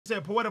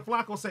said Poetik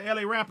Flakko said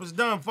LA rappers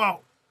done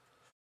fought.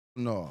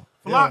 No.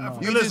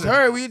 Flakko, You just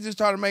heard we just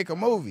trying to make a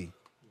movie.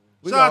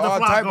 We shout got out all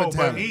to type Flakko, of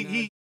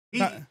but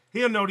talent.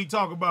 he'll know what he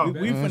talk about.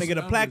 We finna get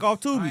a plaque off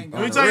Tubi.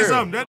 Let me tell you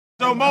something. That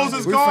Joe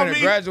Moses We called finna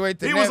me. graduate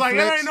to He was like,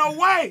 there Netflix. ain't no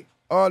way.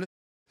 All the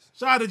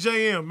Shout out to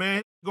JM,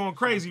 man. Going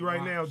crazy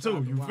right now,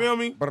 too. You feel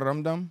me?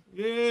 dum.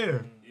 Yeah.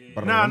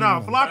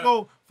 Nah.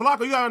 Flakko,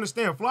 you gotta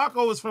understand.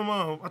 Flakko is from,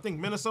 I think,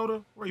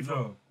 Minnesota. Where you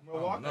from?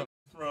 Milwaukee?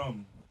 No,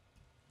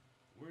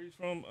 where he's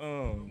from?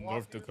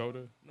 North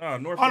Dakota. Nah,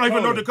 North Oh, no, Dakota. he's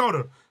from North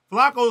Dakota.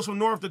 Flakko is from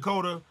North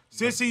Dakota.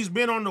 Since he's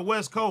been on the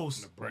West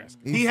Coast, Nebraska.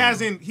 he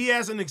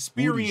hasn't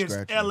experienced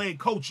scratching. LA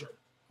culture.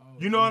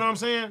 You know what I'm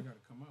saying?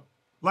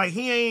 Like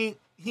he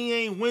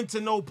ain't went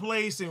to no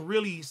place and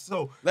really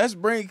Let's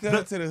bring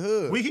Cut to the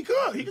hood. he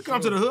could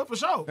come to the hood for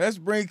sure. Let's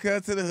bring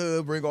Cut to the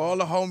hood. Bring all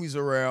the homies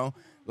around.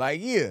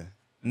 Like, yeah.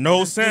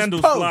 No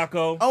sandals, post.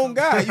 Flakko. Oh,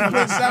 God. You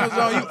put sandals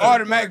on, you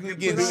automatically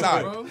getting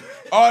socked.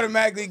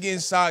 Automatically getting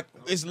socked.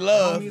 It's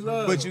love,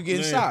 but you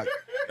getting socked.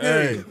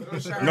 Hey,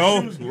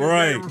 no,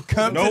 right.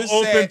 Come No to the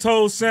set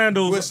open-toe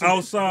sandals with some-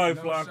 outside,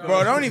 Flakko.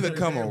 Bro, don't even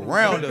come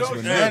around us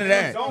with none of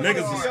that.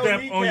 Niggas will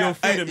step on your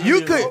feet. Hey, you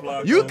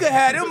immediately, could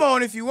have them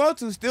on if you want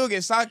to, still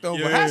get socked on,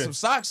 but Yeah. have some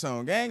socks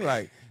on, gang.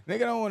 Like, nigga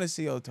don't want to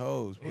see your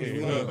toes.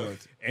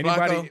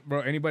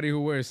 Anybody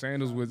who wears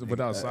sandals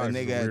without A socks is a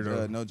nigga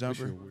weirdo. had no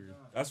jumper.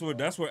 That's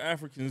what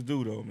Africans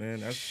do, though,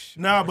 man. That's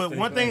Nah, but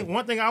one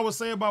thing I would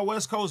say about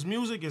West Coast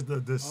music is the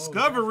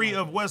discovery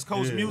of West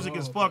Coast music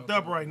is fucked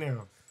up right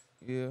now.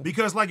 Yeah.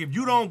 Because like if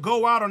you don't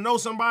go out or know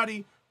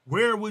somebody,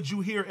 where would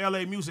you hear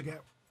LA music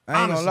at? I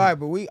ain't Honestly. gonna lie,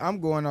 but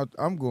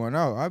I'm going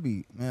out. I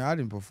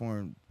didn't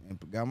perform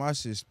and got my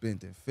shit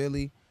spent in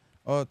Philly,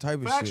 all type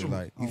of shit. Factual.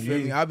 Like, you feel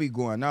me? I be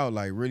going out,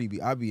 like,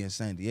 really I be in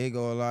San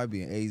Diego a lot, I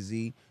be in AZ,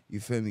 you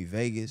feel me?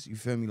 Vegas, you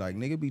feel me? Like,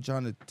 nigga be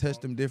trying to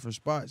test them different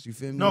spots, you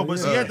feel me? No, but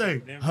see that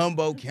thing.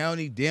 Humboldt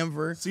County,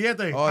 Denver. See that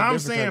thing. all I'm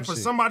different saying type for of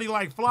shit. somebody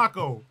like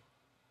Flakko,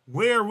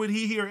 where would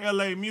he hear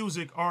LA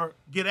music or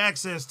get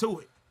access to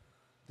it?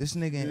 This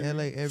nigga in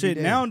LA every Shit,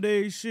 day.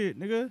 nowadays,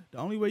 nigga, the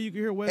only way you can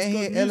hear West Ain't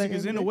Coast he in LA music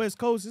is in every the day? West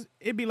Coast.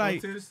 It be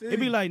like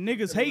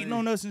niggas hating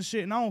on us and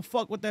shit, and I don't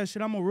fuck with that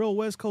shit. I'm a real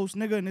West Coast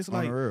nigga, and it's On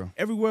like the real.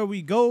 everywhere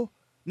we go,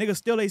 niggas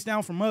still they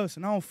down from us,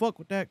 and I don't fuck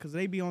with that because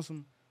they be on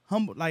some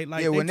humble like yeah,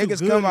 they when too niggas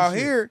good come and out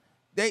shit. here,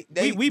 we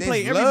there's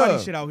play everybody's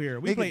love. shit out here.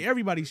 We Niggas- play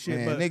everybody's shit,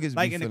 Man, but niggas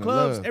like be in the feeling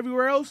clubs love.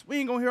 everywhere else, we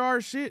ain't gonna hear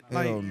our shit.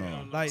 Like, Hell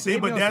no. like See, they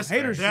be but on some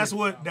hater that's shit.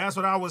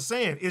 what I was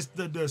saying. It's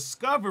the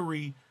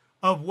discovery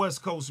of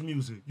West Coast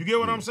music. You get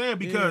what I'm saying?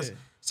 Because Yeah.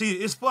 see,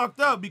 it's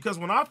fucked up because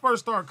when I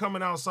first started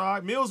coming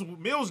outside,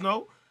 Mills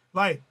know,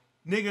 like,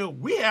 nigga,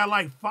 we had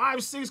like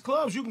 5-6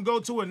 clubs you can go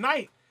to a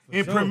night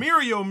and sure.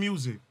 premiere your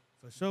music.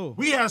 For sure.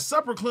 We had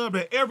supper club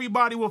that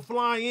everybody would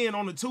fly in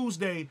on a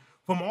Tuesday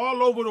from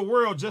all over the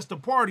world just to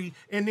party,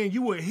 and then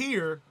you would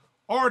hear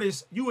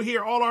artists, you would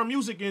hear all our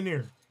music in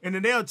there. And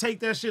then they'll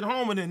take that shit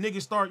home and then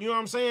niggas start, you know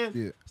what I'm saying?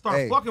 Yeah. Start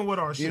Hey, fucking with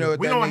our shit. know what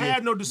We that don't nigga-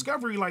 have no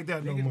discovery like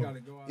that no more.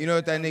 You know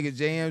what that nigga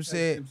JM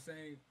said?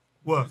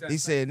 What? He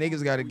said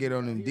niggas got to get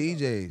on them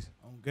DJs.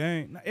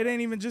 Gang. It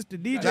ain't even just the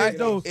DJs That-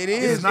 though. it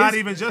is. It's not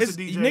even just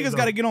the DJs. Niggas though.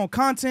 got to get on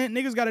content.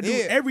 Niggas got to do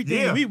Yeah, everything.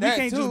 yeah, we that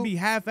can't too. just be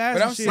half-assed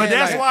But I'm and shit. But saying,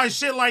 that's like- why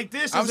shit like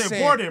this I'm is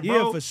saying- important,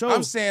 bro. Yeah, for sure.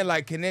 I'm saying,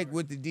 like, connect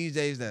with the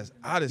DJs that's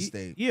out of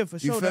state. Yeah, for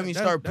sure. You feel me? That-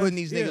 Start that- putting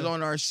these niggas yeah.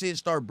 on our shit.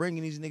 Start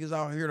bringing these niggas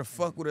out here to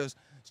fuck with us.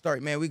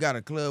 Start, man, we got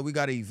a club. We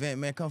got an event,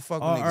 man. Come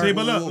fuck with all niggas. right. See,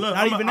 but look, Not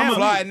I'm even a, that.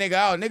 Fly a nigga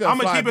out. Nigga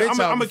I'ma fly keep a it- bitch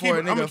I'ma- out I'ma before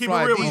keep it- a I'ma nigga keep it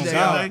fly a real with DJ you,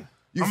 out. LA.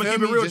 You I'ma feel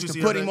keep it me? real Just with to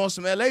you, put LA. him on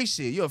some LA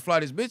shit. You'll fly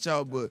this bitch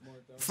out, but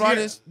fly See,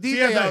 this see,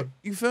 DJ LA. out.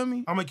 You feel me?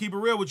 I'm gonna keep it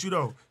real with you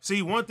though.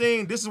 See, one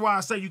thing, this is why I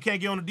say you can't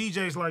get on the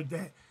DJs like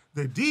that.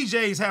 The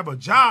DJs have a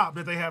job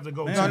that they have to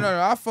go to.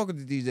 No, I fuck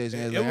with the DJs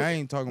in LA. I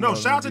ain't talking No, about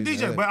shout out to no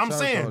DJs, LA. but I'm Shout out to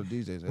saying all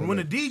the DJs in when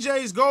LA. the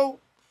DJs go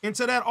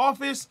into that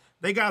office,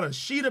 they got a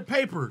sheet of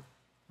paper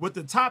with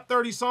the top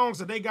 30 songs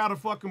that they gotta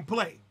fucking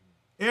play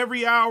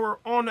every hour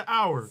on the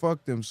hour.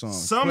 Fuck them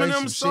songs. Some Play of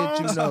them some shit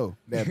songs, you know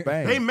that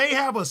bang. They may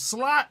have a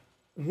slot,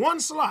 one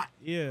slot,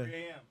 Yeah.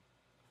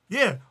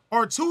 yeah,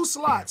 or 2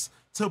 slots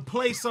to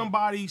play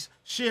somebody's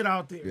shit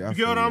out there. Yeah, I You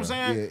feel get what I'm that.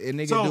 saying? Yeah, and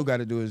nigga So, do got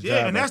to do his job.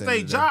 Yeah, and at that's the their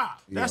end of the day. job.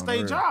 Yeah, That's on their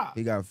the real. job.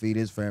 He got to feed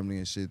his family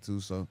and shit too.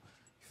 So, you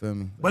feel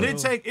me? But it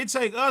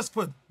take us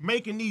for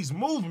making these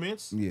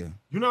movements. Yeah.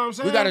 You know what I'm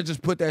saying? We gotta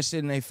just put that shit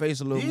in their face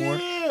a little more.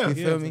 Yeah. You Yeah,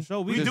 feel for me?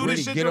 sure. We Just do this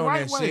really shit get the on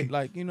right that way. shit,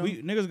 like, you know.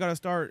 We niggas gotta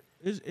start.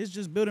 It's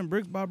just building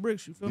bricks by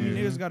bricks. You feel me?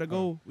 Niggas gotta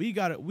go. We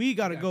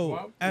gotta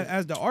go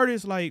as the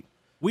artists. Like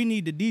we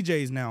need the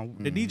DJs now.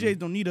 The DJs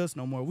don't need us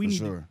no more. We For need.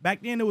 sure.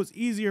 Back then it was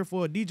easier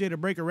for a DJ to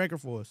break a record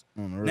for us.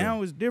 On the real.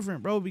 Now it's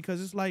different, bro,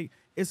 because it's like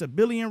it's a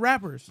billion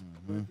rappers,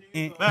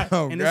 and,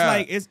 Oh, and it's God.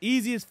 like it's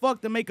easy as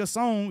fuck to make a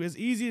song. It's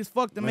easy as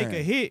fuck to make Man.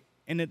 a hit,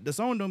 and the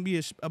song don't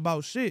be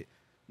about shit.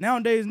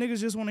 Nowadays niggas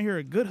just want to hear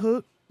a good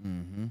hook.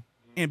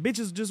 And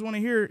bitches just want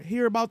to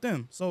hear about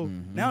them. So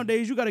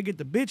nowadays you gotta get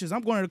the bitches.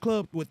 I'm going to the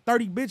club with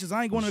 30 bitches.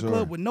 I ain't going to the sure.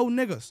 club with no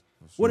niggas.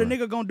 What a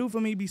nigga gonna do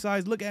for me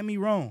besides look at me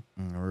wrong?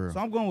 Real. So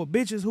I'm going with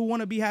bitches who want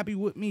to be happy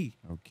with me.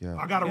 Okay.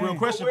 I got a real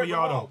question for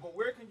y'all though. But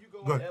where can you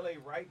go Go in ahead.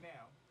 LA right now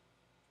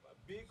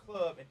big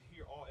club and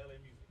hear all LA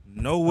music.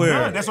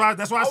 Nowhere. That's why I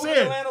was in said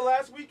Atlanta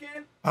last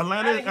weekend. I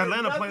didn't hear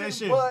Atlanta play that nothing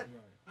shit. but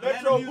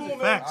Metro Boomin.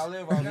 Facts. I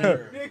live out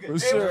there. Nigga, For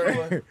sure.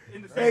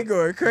 in the They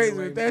going crazy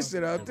with that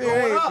shit out there.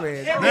 Going They up.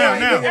 playing. Now.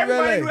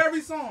 Everybody knew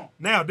every song.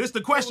 Now, this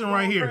the question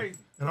right here. Crazy.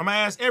 And I'm going to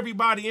ask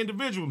everybody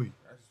individually.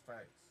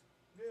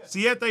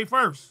 Siete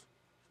first.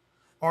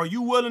 Are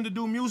you willing to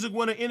do music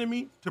with an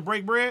enemy to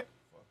break bread?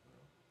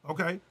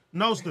 Okay.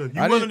 No, Stud.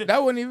 You willing to...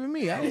 That wasn't even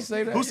me. I didn't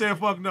say that. Who said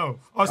fuck no?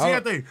 Oh,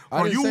 Siete. I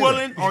Are didn't you say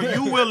willing? that. Are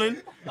you willing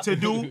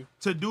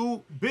to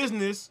do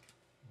business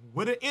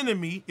with an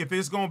enemy if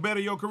it's going to better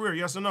your career?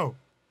 Yes or no?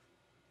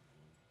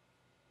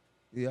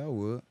 Yeah, I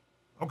would.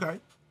 Okay.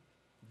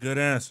 Good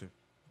answer.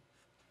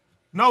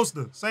 No,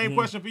 Stud. Same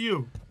question for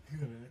you.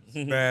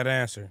 Bad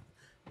answer.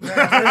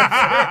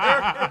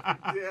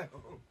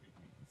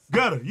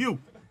 Gutter, you.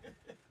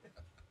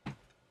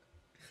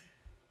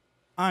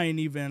 I ain't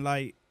even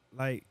like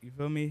you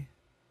feel me?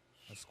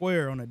 A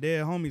square on a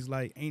dead homies.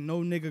 Like ain't no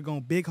nigga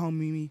gonna big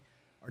homie me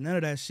or none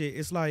of that shit.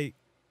 It's like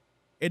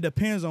it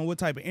depends on what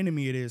type of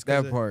enemy it is.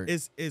 'Cause That part.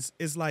 It's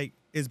like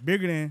it's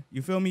bigger than,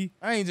 you feel me?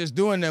 I ain't just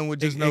doing nothing with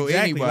just no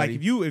Exactly. anybody. Like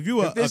if you If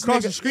this across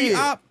nigga- the street yeah.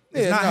 op,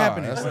 it's Yeah, not nah,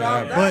 happening. that's But not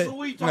happening. That's what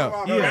we talking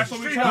about. yeah. That's what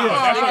we Street talking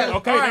out. about.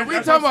 Okay, That's we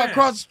what talking I'm about saying.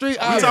 across the street. We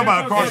talking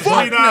about across the Fuck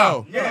street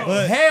out. no.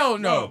 But- Hell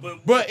no. No,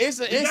 But it's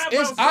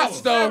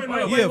ops though.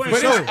 Yeah, for But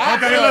sure. it's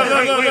ops Okay, though.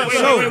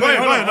 look.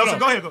 Go ahead. No,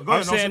 go ahead.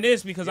 I'm saying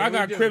this because I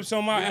got Crips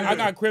on my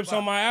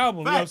album.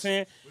 You know what I'm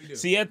saying?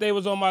 Siete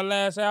was on my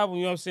last album.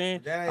 You know what I'm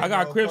saying? I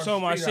got Crips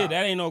on my shit.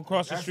 That ain't no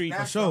across the street.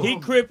 sure. He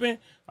cripping.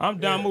 I'm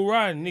Damu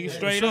riding, nigga,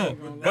 straight up.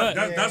 But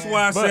That's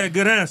why I said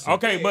good answer.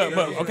 okay, but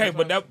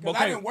that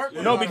okay. didn't work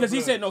with No, a lot because of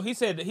he said no. He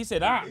said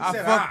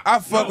I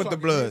fuck with the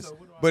Bloods.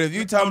 But if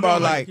you talking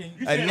about like a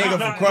nigga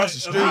from across the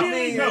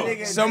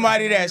street,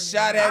 somebody that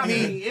shot at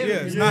me,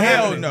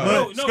 hell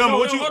no. Scummer,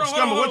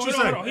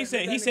 what you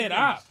say? He said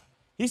op.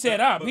 He said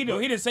op. He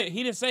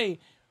didn't say.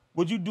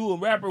 Would you do a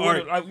rapper with,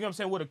 Alright. like, you know what I'm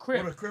saying, with a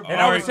crip? And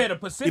I Alright. would say the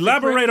Pacific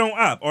Elaborate crip. on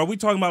op. Are we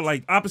talking about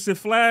like opposite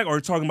flag or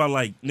talking about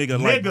like nigga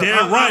like Nigga,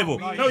 dead rival?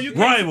 No, you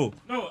can't. Rival.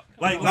 No,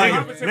 Like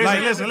Listen.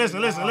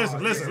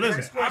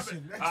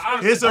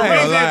 It's a I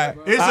ain't gonna lie.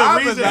 reason. It's a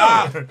Opposite reason.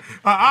 op.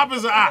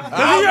 Opposite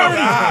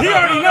op. He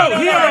already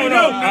know. You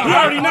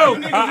already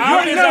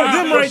know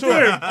them right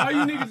there. All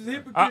you niggas is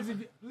hypocrites.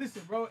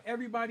 Listen, bro,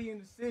 everybody in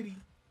the city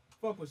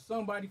fuck with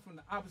somebody from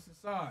the opposite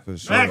side. For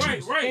sure. Facts.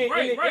 Right.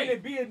 And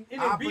it be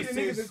the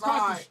niggas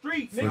across the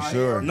street. For nigga.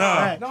 sure.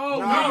 Nah.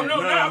 No,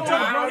 I'm talking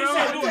about, he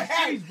said do it.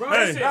 streets, bro.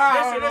 Hey.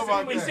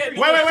 Listen, he said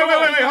do Wait.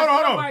 it. Hold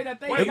on. Somebody that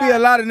they There be got- a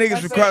lot of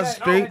niggas across the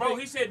No, street. Bro,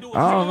 he said do it.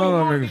 I don't know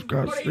No, them niggas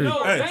across the street.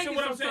 No, Hey. bang See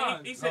what I'm saying?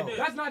 sometimes. He said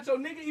That's not your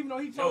nigga, even though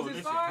he chose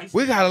his side.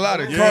 We got a lot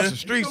of across the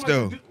streets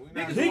though.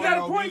 He got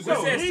a point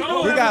though. said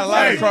so. We got a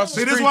lot Hey, across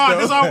the see, this streets is why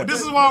though.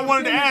 this is why I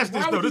wanted to ask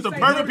this though. This is the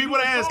perfect people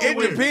to ask It it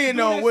with. depends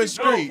on which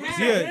street.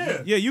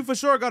 Yeah, you for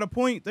sure got a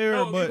point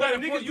there, but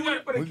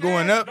We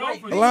going up.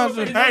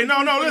 Alonzo. Hey,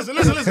 no, listen,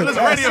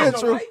 radio.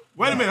 Central.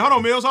 Wait a minute, hold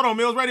on,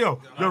 Mills,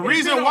 radio. The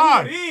reason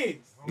why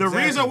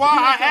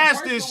I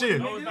asked this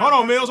shit. Hold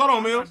on, Mills.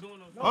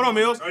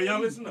 Are y'all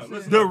listening up?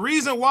 Listen. The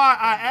reason why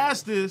I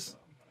asked this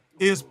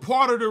is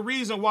part of the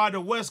reason why the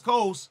West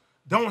Coast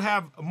don't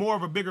have more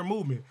of a bigger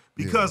movement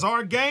because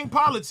our gang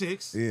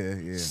politics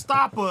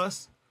stop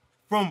us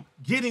from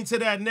getting to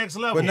that next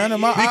level. But none of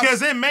my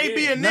because it may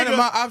be a nigga. None of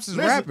my ops is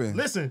rapping.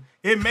 Listen,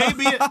 it may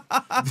be.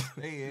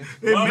 It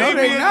No, may be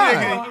they a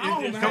not.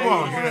 nigga. Come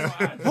on, girl.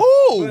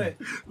 Who?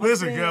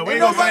 Listen, girl. We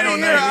Ain't ain't gonna say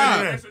nobody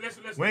no here,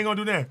 names. We ain't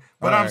gonna do that.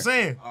 But All I'm right.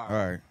 saying, All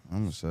right, I'm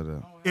gonna shut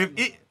up. if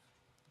it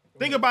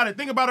think about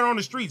it on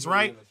the streets,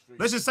 right?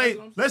 Let's say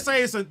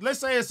it's a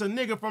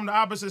nigga from the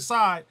opposite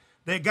side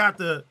that got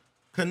the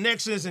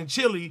connections in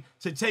Chile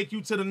to take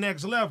you to the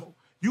next level.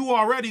 You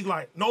already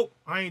like, nope,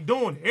 I ain't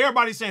doing it.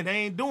 Everybody saying they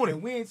ain't doing And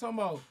it. we ain't talking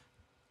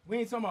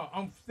about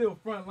I'm still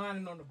front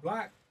lining on the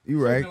block. You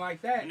right. Something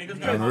like that. Niggas Because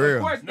got real.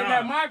 of course, in Nah,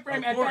 that mind frame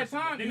of at course.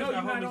 that time, Niggas no, got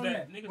you're not homies on that-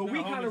 that. niggas But we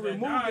got kind of homies that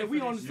removed died it. We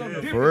for on this something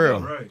shit. different.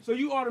 For real. Right. So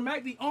you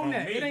automatically own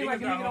that. It ain't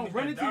like a nigga don't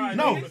run into you.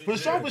 No, niggas. for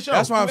sure.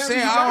 That's why I'm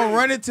saying I don't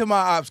run into my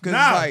ops because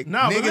Nah, it's like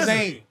but niggas listen,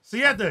 ain't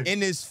Siete. in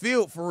this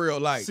field for real.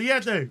 Like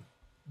Siete.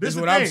 This is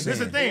what the I'm thing. This is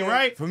the saying. thing,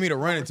 right? for me to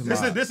run into my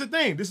ops. This is the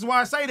thing. This is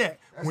why I say that.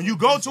 When you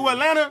go to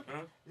Atlanta,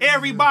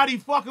 everybody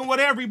fucking with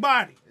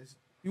everybody.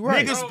 You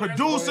right. Niggas,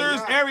 producers,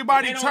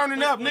 everybody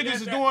turning up. Niggas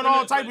is doing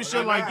all type of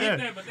shit like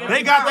that.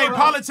 They got their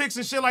politics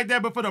and shit like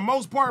that, but for the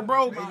most part,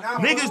 bro,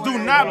 niggas do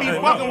not be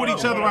fucking with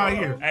each other out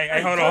here.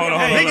 Hey, hold on.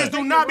 Niggas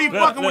do not be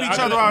fucking with each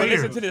other out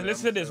here.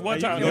 Listen to this. One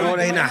time. No,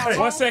 they not.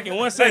 One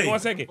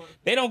second.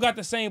 They don't got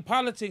the same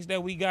politics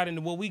that we got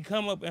in what we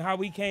come up and how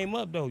we came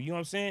up though. You know what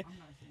I'm saying?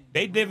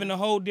 They live in a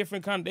whole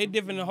different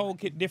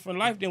different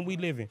life than we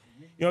live in.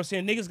 know what I'm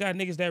saying? Niggas got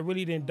niggas that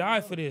really didn't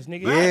die for this,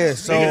 nigga. Yeah,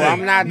 so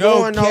I'm not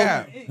doing no.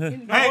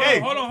 Hey,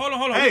 hold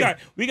on. Hey.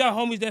 We got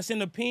homies that's in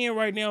the pen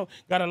right now,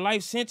 got a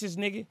life sentence,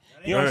 nigga.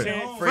 You know what I'm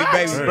saying? Free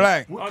baby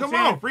black. Well, I'm come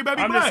saying- on, free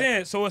baby I'm black. just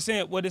saying, so it's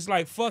saying, what it's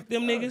like, fuck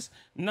them niggas?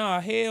 Nah,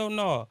 hell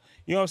no.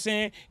 You know what I'm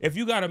saying? If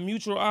you got a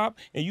mutual op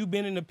and you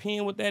been in the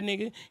pen with that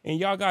nigga and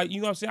y'all got, you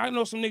know what I'm saying? I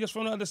know some niggas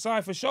from the other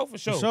side for sure.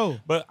 sure.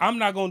 But I'm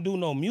not gonna do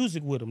no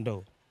music with them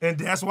though. And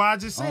that's why I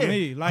just said.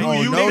 me, like, do I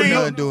don't you know niggas-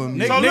 nothing doing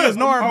Niggas, So niggas look,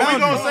 know our are we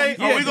boundaries. gonna say?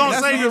 Are we gonna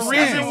that's say what the I'm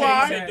saying. reason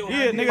why? Yeah,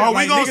 niggas, Are we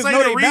like, gonna niggas say know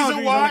the they reason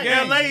boundaries why on the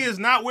game. LA is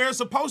not where it's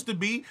supposed to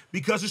be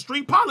because of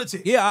street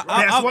politics? Yeah,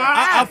 that's why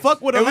I asked.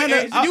 fuck with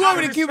Atlanta. You want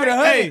me to keep it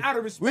 100? Out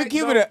of We respect,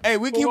 keep though, it a. Hey,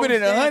 we for keep what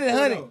it at we stand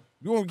 100. for, though.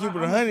 You want to keep it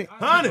 100?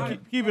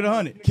 100. Keep it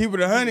 100. Keep it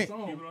 100.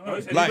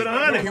 Like, it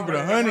 100. keep it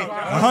 100.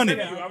 100.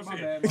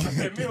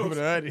 Keep it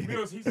 100.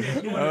 Mills, he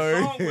said doing Oh,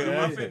 a song with him.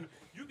 yeah. I said,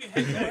 you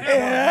can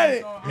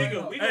have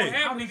nigga, we gonna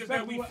have niggas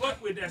that we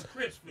fuck with that's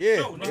Crips for Yeah.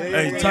 sure.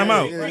 nigga. Hey, time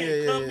out.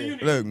 Yeah.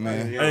 Look,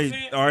 man.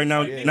 Hey, all right,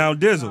 now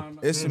Dizzle.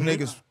 It's some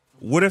niggas.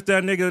 What if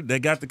that nigga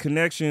that got the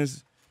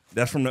connections,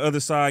 that's from the other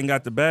side and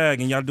got the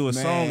bag, and y'all do a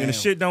song and the Man.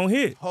 shit don't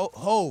hit?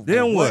 Ho,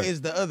 Then what what?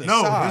 is the other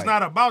No, side? it's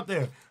not about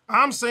that.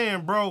 I'm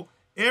saying, bro,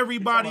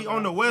 everybody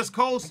on the West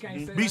Coast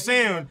be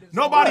saying,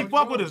 nobody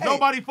fuck with us,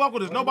 nobody fuck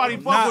with us, nobody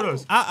fuck with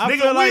us. I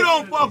Nigga, feel we like-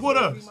 don't fuck with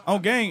us.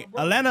 On gang,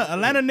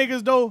 Atlanta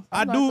niggas though,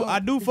 I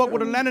do fuck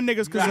with Atlanta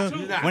niggas because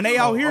when they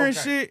out here and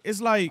shit,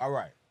 it's like All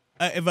right.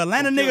 if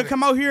Atlanta nigga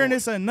come out here and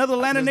it's another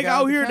Atlanta just nigga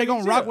got out the here, they gonna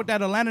county rock jail. with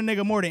that Atlanta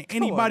nigga more than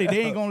anybody.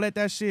 They ain't gonna let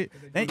that shit.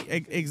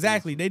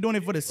 Exactly, they doing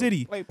it for the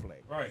city. Play.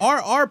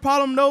 Our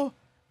problem though,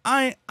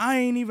 I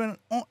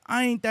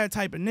ain't that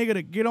type of nigga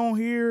to get on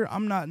here.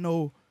 I'm not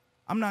no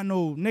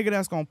nigga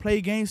that's gonna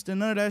play gangster,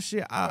 none of that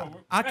shit.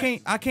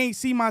 I can't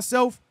see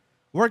myself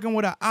working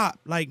with a op,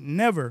 like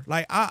never.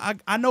 Like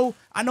I know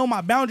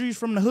my boundaries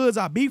from the hoods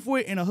I beef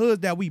with and the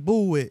hoods that we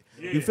boo with.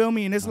 You feel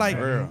me? And it's like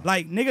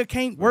nigga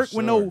can't work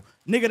with no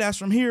nigga that's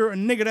from here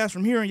and nigga that's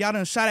from here and y'all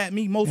done shot at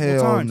me multiple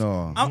Hell times.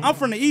 no. I'm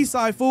from the east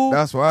side, fool.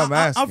 That's why I'm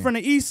asking. I'm from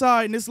the east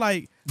side and it's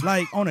like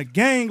on a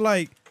gang,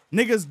 like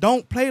niggas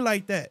don't play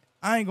like that.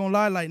 I ain't gonna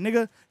lie, like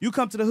nigga, you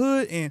come to the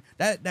hood and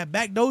that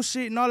back door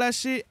shit and all that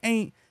shit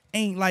ain't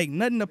like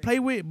nothing to play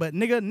with, but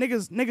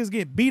niggas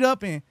get beat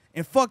up and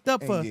fucked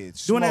up for get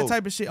doing that smoked.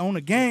 type of shit on the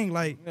gang.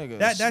 Like Nigga,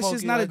 that's smoke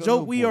just you not like a a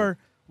joke. We Newport. are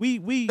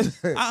we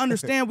I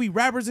understand we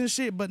rappers and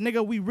shit, but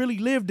nigga, we really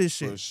live this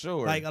shit. For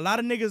sure. Like a lot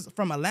of niggas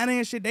from Atlanta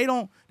and shit, they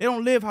don't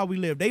live how we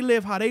live. They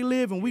live how they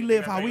live and we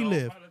live how we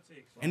live.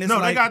 And it's No,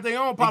 like, they got their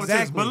own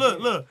politics. Exactly. But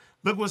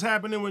look what's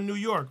happening with New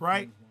York,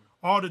 right?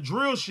 All the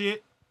drill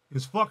shit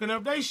is fucking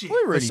up they shit. We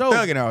really sure.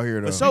 thugging out here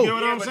though. sure. You know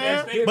what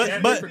I'm saying?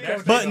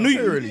 But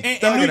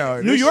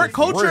New York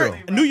culture,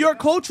 New York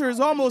culture is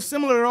almost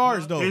similar to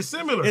ours though. It's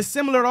similar. It's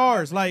similar to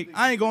ours. Like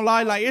I ain't gonna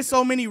lie, like it's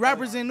so many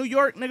rappers in New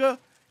York, nigga,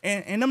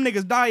 and them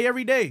niggas die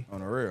every day. On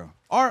the real.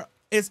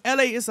 It's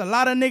LA. It's a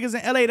lot of niggas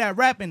in LA that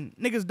rapping.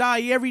 Niggas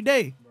die every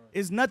day.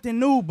 It's nothing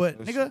new,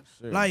 but nigga,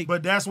 like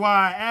But that's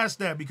why I asked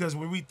that, because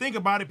when we think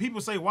about it, people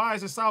say, why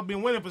has the South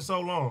been winning for so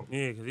long?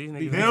 Yeah, because these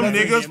niggas. Them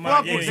niggas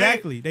fuck with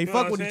exactly, they know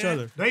fuck what with I'm each saying?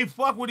 other. They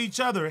fuck with each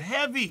other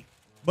heavy.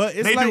 But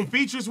it's They like do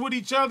features with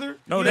each other.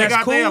 No, they that's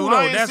got cool their though.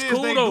 alliances. That's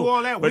cool they though. do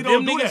all that. We But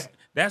don't them do niggas, that.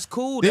 that's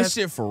cool. This That's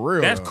shit for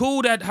real. That's though.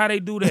 cool that how they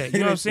do that. You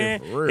know what I'm This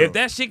shit saying? for real. If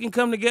that shit can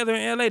come together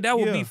in LA, that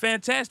would Yeah. be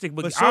fantastic.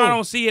 But For sure. I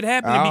don't see it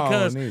happening I don't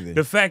because either.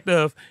 the fact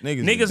of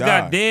Niggas niggas died.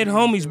 got dead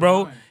homies,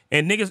 bro.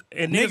 And niggas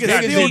Niggas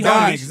got still G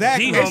die. homies.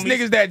 Exactly. G It's homies.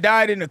 niggas that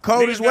died in the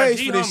coldest Niggas got ways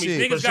G for this homies.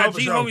 shit. Niggas For got sure, G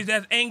for sure. homies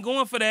that ain't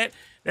going for that.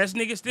 That's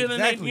niggas still in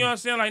that. You know what I'm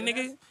saying? Like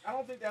nigga. I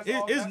don't think that's It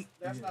all. is-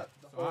 That's not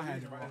the whole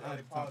reason right now.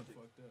 Politics.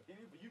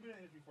 You've been in the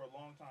industry for a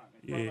long time.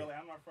 And from Yeah. LA,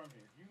 I'm not from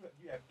here.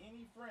 You have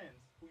any friends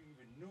who you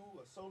even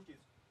knew, associates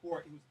who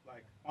are who's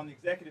like on the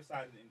executive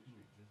side of the industry?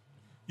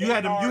 You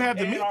had to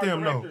meet A&R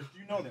them though. directors,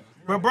 you know them.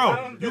 But bro, I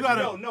don't- you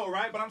gotta. know,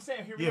 right? But I'm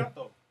saying, hear me Yeah. out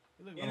though.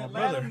 In my Atlanta,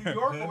 brother. New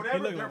York, or He whatever,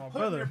 looking they're like my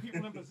putting brother. their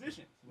people in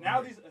positions.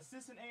 Now these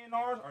assistant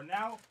A&Rs are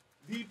now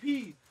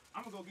VPs.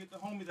 I'm gonna go get the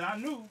homie that I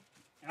knew,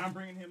 and I'm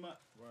bringing him up.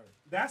 Right.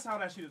 That's how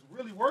that shit is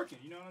really working.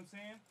 You know what I'm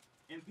saying?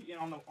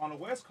 And on the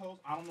West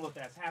Coast, I don't know if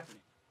that's happening.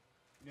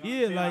 You know what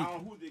I'm saying? I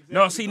don't know who the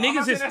No, executives see, are. I'm not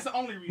niggas saying is. that's the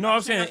only reason. No,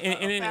 I'm saying that's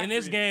a in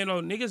this factor. game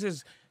though, niggas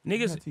is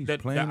the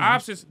playing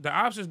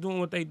ops is doing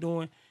what they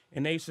doing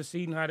and they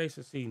succeeding how they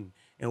succeeding.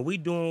 And we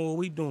doing what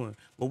we doing.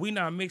 But we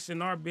not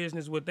mixing our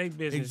business with their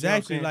business.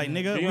 exactly, you know what I'm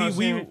like saying? nigga, You know what I'm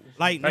we saying?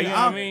 like Like, nigga, you know what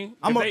I mean?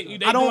 I'm If a, they I doing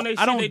don't they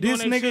I don't shit, they diss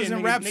doing they niggas shit,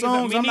 in rap niggas-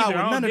 songs. me I'm not neither. with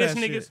I don't none of diss that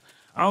niggas. shit.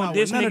 I don't not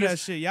diss with none of niggas. that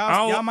shit.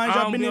 Y'all mind I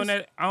your don't be on business.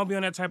 that. I don't be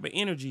on that type of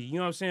energy. You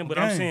know what I'm saying? But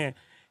I'm Okay. saying,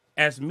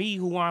 as me,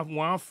 where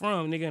I'm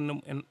from,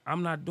 nigga, and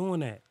I'm not doing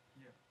that.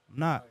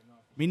 Not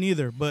me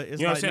neither. But it's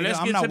You know like what I'm saying? nigga, Let's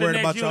I'm get not to the worried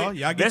next about y'all. unit.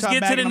 Y'all get Let's y'all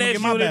get bag to the and I'ma next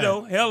get my unit bag.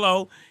 though.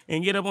 Hello,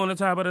 and get up on the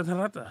top of the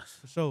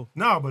talatas. For sure.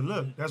 No, but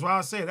look, that's why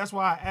I said. That's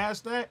why I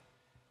asked that.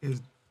 Is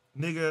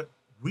nigga,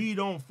 we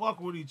don't fuck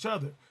with each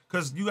other.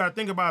 Cause you gotta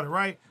think about it,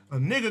 right? A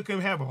nigga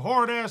can have a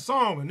hard ass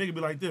song, and nigga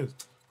be like this.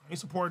 I ain't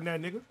supporting that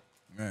nigga.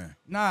 Man.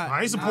 Nah,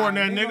 I ain't supporting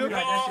that nigga. Your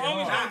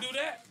own homies don't do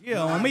that.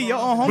 yeah, on me, your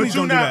own homies But you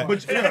don't do not. that.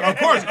 But yeah, of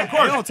course. They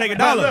don't take a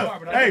But dollar.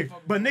 look, hey,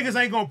 but niggas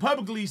ain't gonna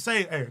publicly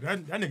say, hey,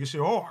 that nigga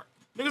shit hard.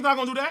 Niggas not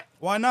gonna do that.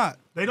 Why not?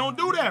 They don't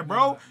do that,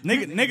 bro.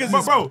 Niggas But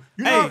is, bro,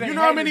 you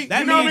know how many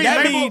that label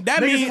mean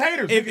niggas is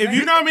haters. if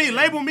You know how many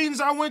label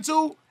meetings I went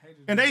to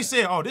and they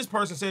said, oh, this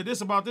person said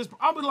this about this.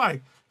 I'll be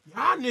like,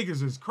 y'all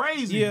niggas is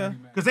crazy. Yeah,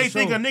 Because they for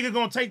think sure. a nigga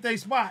gonna take their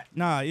spot.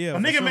 nah, yeah. A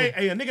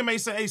nigga may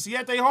say, hey, see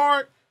that they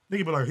hard?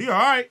 Nigga be like, he all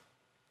right.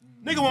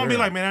 Nigga won't be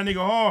like, man, that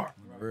nigga hard.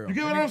 You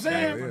get what I'm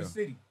saying? From the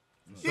city.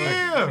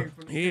 Yeah.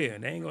 Yeah,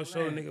 they ain't gonna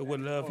show a nigga what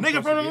love.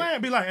 Nigga from the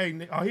land be like,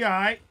 hey, oh, he all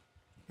right.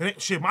 And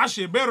shit, my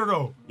shit better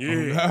though.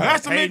 Yeah,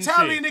 That's the Hating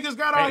mentality shit. niggas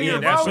got out Yeah, here,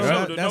 that's bro.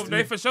 for sure. That's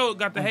They for sure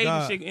got the hating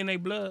God. shit in their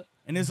blood.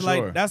 And it's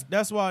Sure. like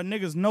that's why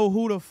niggas know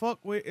who to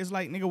fuck with. It's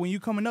like, nigga, when you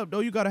coming up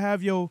though, you gotta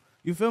have you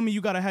feel me? You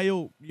gotta have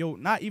your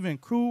not even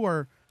crew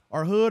or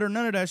hood or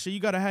none of that shit. You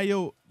gotta have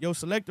your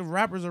selective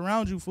rappers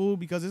around you, fool,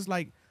 because it's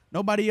like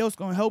nobody else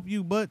gonna help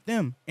you but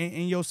them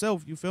and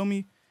yourself. You feel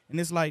me? And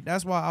it's like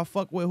that's why I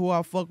fuck with who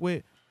I fuck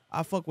with.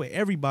 I fuck with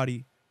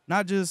everybody,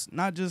 not just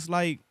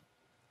like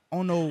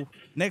on no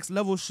next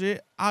level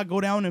shit. I go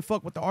down and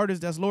fuck with the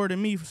artists that's lower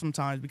than me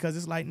sometimes because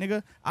it's like,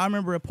 nigga, I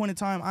remember a point in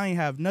time I ain't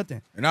have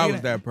nothing. And I Nigga,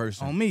 was that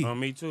person. on me.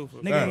 Me too. for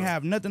Nigga sure. ain't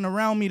have nothing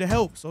around me to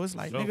help. So it's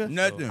like, Sure, nigga,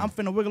 Nothing. I'm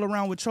finna wiggle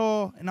around with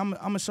y'all, and I'm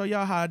gonna show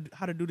y'all how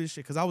to do this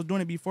shit. Cause I was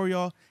doing it before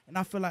y'all, and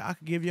I feel like I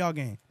could give y'all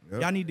game.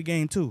 Yep. Y'all need the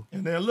game too.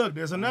 And then look,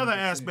 there's another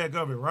aspect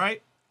of it,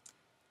 right?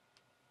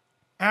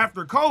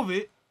 After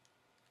COVID,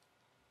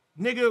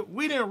 nigga,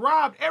 we done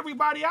robbed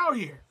everybody out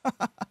here.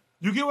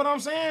 You get what I'm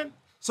saying?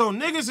 So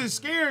niggas is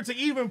scared to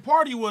even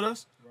party with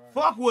us,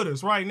 fuck with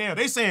us right now.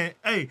 They saying,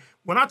 hey,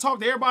 when I talk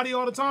to everybody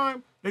all the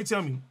time, they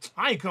tell me,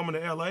 I ain't coming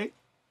to LA.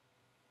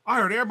 I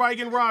heard everybody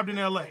getting robbed in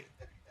LA.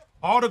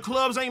 All the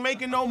clubs ain't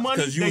making no money.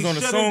 Because you They was on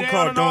the shutting song down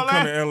card, and all don't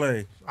come that. to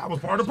LA. I was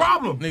part of the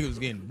problem. Niggas was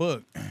getting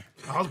booked.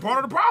 I was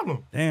part of the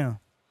problem. Damn.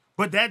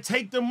 But that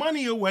take the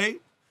money away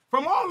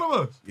from all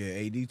of us. Yeah,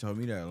 AD told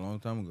me that a long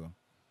time ago.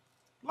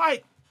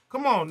 Like,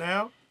 come on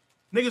now.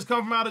 Niggas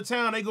come from out of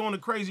town, they going to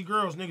crazy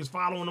girls, niggas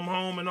following them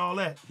home and all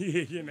that.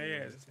 Yeah, getting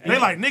their ass. They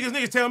like,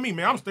 niggas tell me,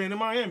 man, I'm staying in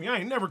Miami. I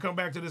ain't never come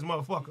back to this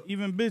motherfucker.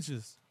 Even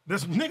bitches.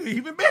 This nigga,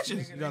 even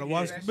bitches. You gotta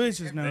watch the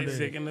bitches They nowadays.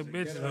 sick in the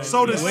bitch.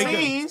 So the Wake up-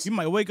 scenes, you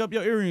might wake up,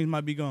 your earrings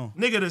might be gone.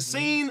 nigga, the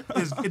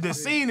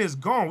scene is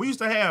gone. We used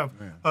to have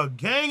a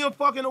gang of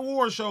fucking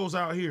award shows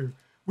out here.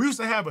 We used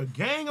to have a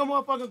gang of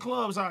motherfucking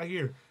clubs out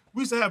here.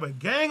 We used to have a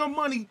gang of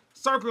money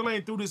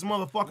circulating through this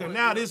motherfucker.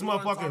 Now this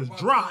motherfucker is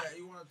dry.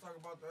 You want to talk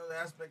about the other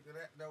aspect of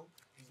that, though?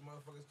 These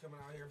motherfuckers coming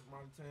out here from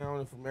out of town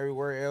and from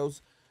everywhere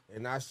else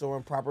and not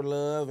showing proper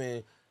love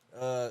and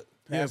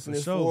passing for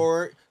it sure.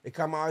 forward. They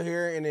come out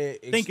here and they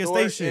Think it's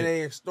they extort shit. and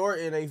they extort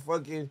and they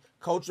fucking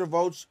culture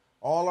votes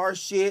all our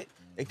shit.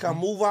 They come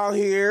move out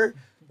here.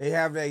 They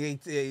have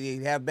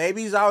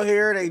babies out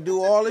here. They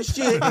do all this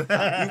shit.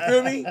 You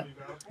feel me?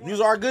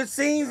 Use our good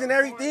scenes and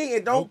everything,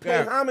 and don't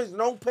pay homage,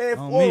 don't pay it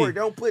On forward. me.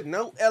 Don't put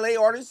no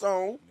LA artists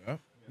on, Yeah.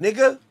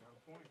 nigga.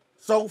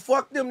 So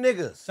fuck them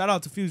niggas. Shout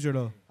out to Future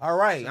though. All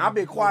right, I've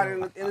been quiet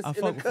in the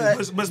fuck with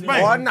cut But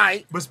Spank, all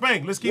night. But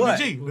Spank, let's keep What?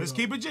 it G. Let's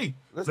keep it G.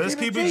 Let's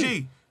keep it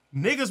G.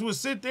 Niggas would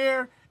sit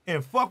there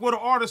and fuck with an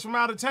artist from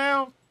out of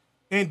town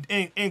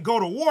and go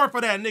to war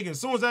for that nigga.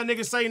 As soon as that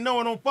nigga say no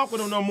and don't fuck with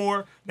him no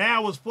more,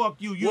 now it's fuck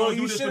you. You Well, don't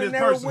do you this should for have this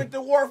never person. went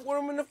to war with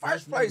them in the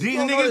first place. These You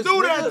don't know niggas this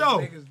do that nigga. though.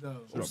 Niggas, though.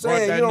 I'm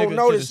saying that you don't nigga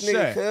know to this the nigga,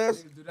 set.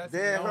 cuz. Do that to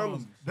Dead their homies.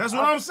 homies. That's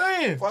what I'm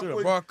saying. Fuck Should've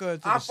with, brought her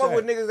to I the fuck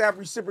with set. niggas that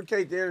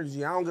reciprocate the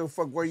energy. I don't give a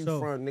fuck where you So-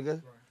 from,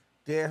 nigga.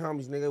 Dead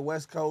homies, nigga.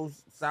 West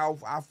Coast,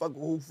 South. I fuck with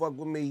who fuck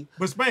with me.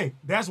 But Spank,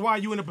 that's why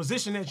you in the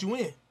position that you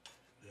in.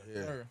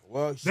 Yeah.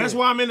 Well, shit. That's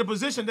why I'm in the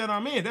position that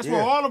I'm in. That's why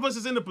Yeah. all of us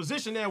is in the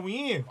position that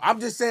we in. I'm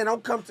just saying,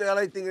 don't come to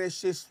LA thinking that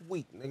shit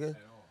sweet, nigga.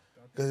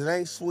 Cause it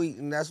ain't sweet,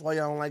 and that's why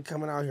y'all don't like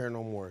coming out here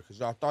no more. Cause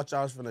y'all thought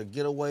y'all was finna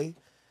get away,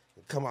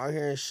 and come out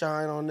here and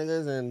shine on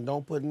niggas, and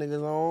don't put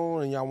niggas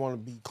on, and y'all want to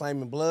be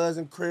claiming Bloods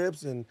and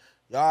Crips, and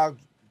y'all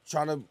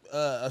trying to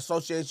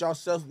associate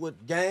yourself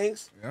with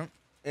gangs, Yeah.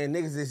 and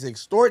niggas is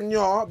extorting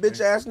y'all, bitch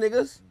ass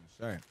niggas.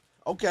 Same.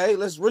 Okay,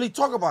 let's really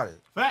talk about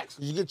it. Facts.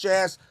 You get your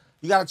ass,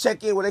 you gotta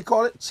check in. What they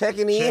call it?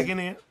 Checking in. Checking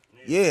in.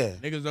 Yeah.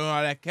 Niggas don't know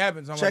how that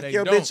cabin. Check they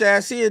your don't. bitch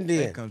ass in They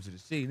then. come to the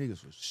city, niggas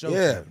for sure.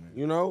 Yeah, cabin.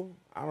 you know,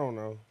 I don't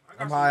know.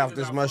 I'm high off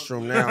this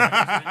mushroom now.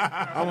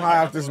 I'm high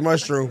off this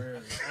mushroom.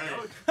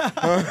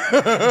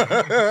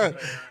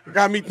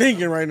 Got me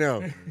thinking right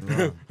now. Huh?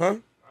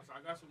 I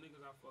got some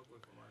niggas I fuck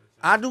with from out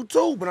of town. I do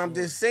too, but I'm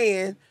just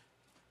saying,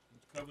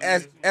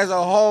 as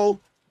a whole,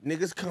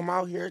 niggas come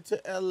out here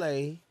to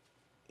LA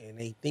and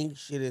they think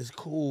shit is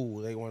cool.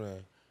 They wanna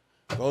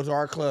go to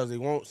our clubs. They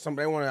want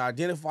somebody wanna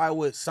identify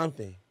with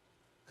something.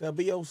 Could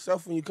be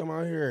yourself when you come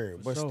out here.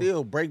 But sure.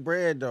 still, break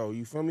bread though.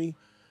 You feel me?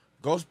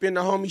 Go spin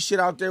the homie shit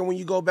out there when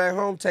you go back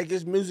home. Take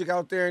his music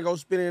out there and go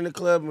spin it in the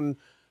club and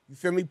you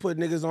feel me? Put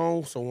niggas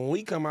on. So when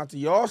we come out to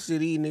y'all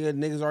city,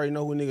 niggas already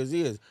know who niggas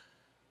is.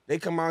 They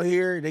come out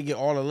here, they get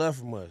all the love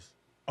from us.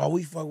 oh,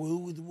 we fuck with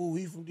who?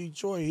 He from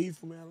Detroit. He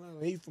from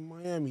Atlanta. He from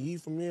Miami. He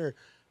from here.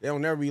 They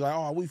don't never be like,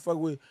 oh, we fuck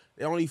with.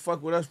 They only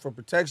fuck with us for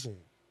protection.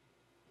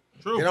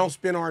 True. They don't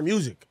spin our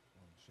music.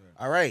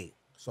 All right.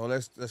 So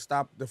let's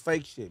stop the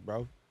fake shit,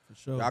 bro. For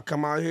sure. Y'all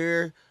come out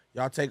here.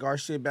 Y'all take our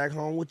shit back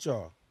home with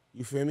y'all.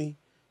 You feel me?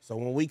 So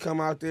when we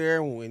come out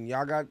there, when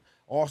y'all got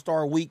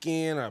All-Star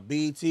Weekend or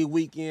BET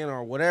Weekend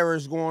or whatever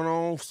is going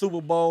on,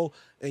 Super Bowl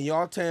in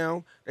y'all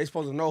town, they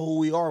supposed to know who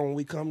we are when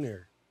we come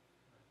there.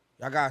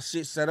 Y'all got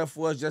shit set up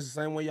for us just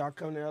the same way y'all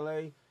come to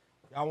LA.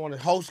 Y'all want to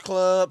host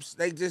clubs.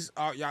 They just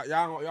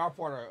y'all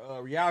part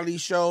of reality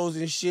shows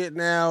and shit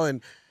now,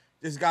 and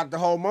just got the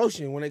whole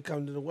motion when they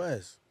come to the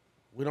West.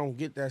 We don't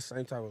get that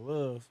same type of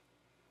love.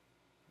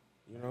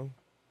 You know,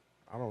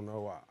 I don't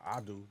know. I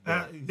do.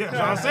 Yeah, that's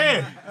what I'm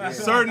saying.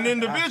 Certain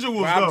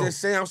individuals, But though. I'm just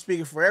saying, I'm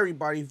speaking for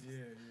everybody,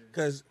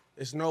 because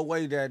it's no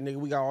way that nigga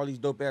we got all these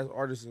dope ass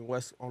artists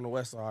on the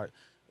West Side,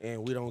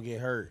 and we don't get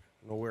hurt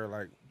nowhere.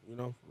 Like, you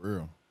know,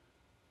 Real.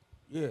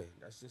 yeah,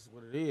 that's just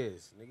what it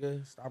is,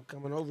 nigga. Stop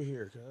coming over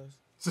here,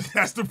 cuz.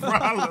 That's the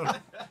problem.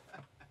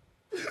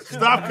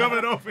 Stop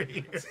coming over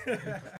here.